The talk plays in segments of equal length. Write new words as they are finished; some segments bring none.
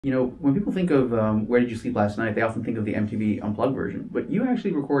You know, when people think of Where Did You Sleep Last Night, they often think of the MTV Unplugged version. But you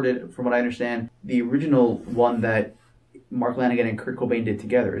actually recorded, from what I understand, the original one that Mark Lanegan and Kurt Cobain did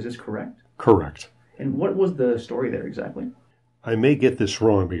together. Is this correct? Correct. And what was the story there exactly? I may get this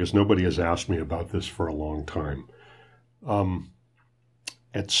wrong because nobody has asked me about this for a long time.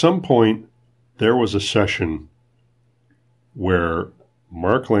 At some point, there was a session where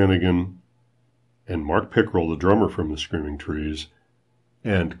Mark Lanegan and Mark Pickrell, the drummer from the Screaming Trees,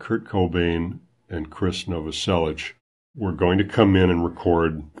 and Kurt Cobain and Krist Novoselic were going to come in and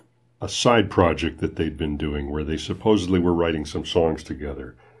record a side project that they'd been doing where they supposedly were writing some songs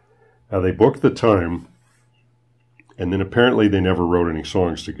together. Now, they booked the time, and then apparently they never wrote any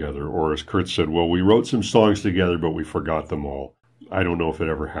songs together. Or as Kurt said, well, we wrote some songs together, but we forgot them all. I don't know if it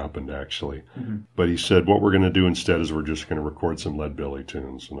ever happened, actually. Mm-hmm. But he said, what we're going to do instead is we're just going to record some Lead Belly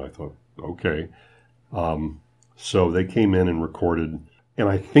tunes. And I thought, okay. So they came in and recorded. And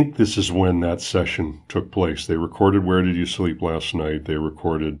I think this is when that session took place. They recorded Where Did You Sleep Last Night? They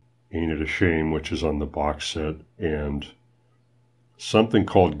recorded Ain't It a Shame, which is on the box set, and something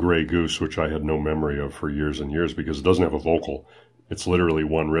called Grey Goose, which I had no memory of for years and years because it doesn't have a vocal. It's literally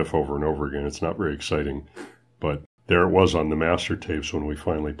one riff over and over again. It's not very exciting. But there it was on the master tapes when we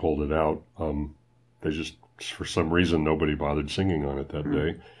finally pulled it out. They just, for some reason, nobody bothered singing on it that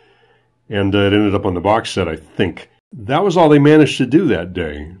day. And it ended up on the box set, I think. That was all they managed to do that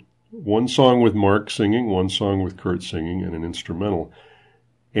day. One song with Mark singing, one song with Kurt singing, and an instrumental.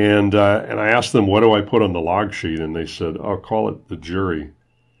 And I asked them, what do I put on the log sheet? And they said, oh, call it The Jury. I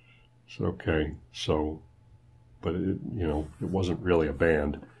said, okay. So, but it wasn't really a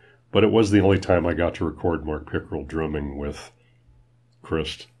band. But it was the only time I got to record Mark Pickrell drumming with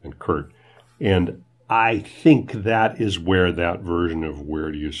Krist and Kurt. And I think that is where that version of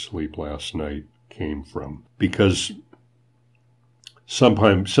Where Do You Sleep Last Night came from. Because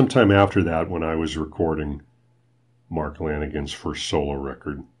sometime after that, when I was recording Mark Lanegan's first solo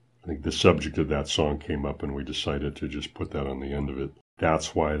record, I think the subject of that song came up and we decided to just put that on the end of it.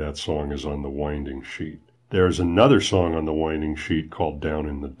 That's why that song is on the winding sheet. There's another song on the winding sheet called Down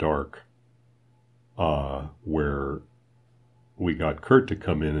in the Dark, where we got Kurt to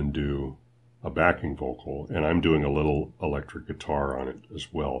come in and do a backing vocal, and I'm doing a little electric guitar on it as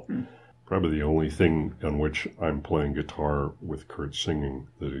well. Probably the only thing on which I'm playing guitar with Kurt singing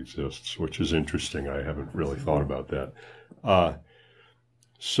that exists, which is interesting. I haven't really thought about that.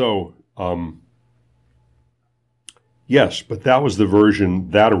 Yes, but that was the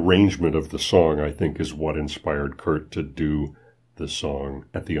version, that arrangement of the song, I think, is what inspired Kurt to do the song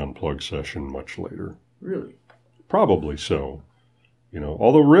at the Unplugged session much later. Really? Probably so.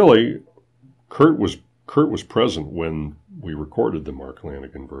 Although really, Kurt was present when we recorded the Mark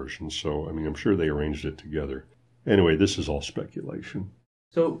Lanegan version, so, I'm sure they arranged it together. Anyway, this is all speculation.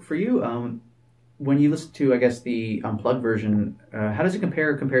 So for you, when you listen to, I guess, the Unplugged version, how does it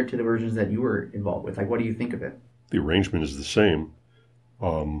compare compared to the versions that you were involved with? Like, what do you think of it? The arrangement is the same.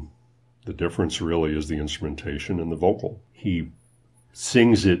 The difference really is the instrumentation and the vocal. He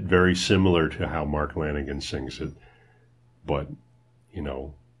sings it very similar to how Mark Lanegan sings it, but,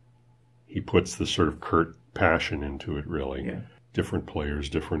 he puts the sort of Kurt passion into it, really. Yeah. Different players,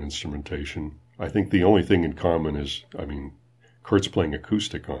 different instrumentation. I think the only thing in common is, Kurt's playing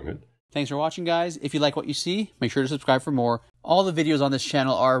acoustic on it. Thanks for watching, guys. If you like what you see, make sure to subscribe for more. All the videos on this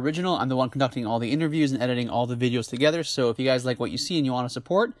channel are original. I'm the one conducting all the interviews and editing all the videos together. So if you guys like what you see and you want to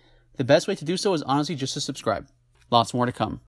support, the best way to do so is honestly just to subscribe. Lots more to come.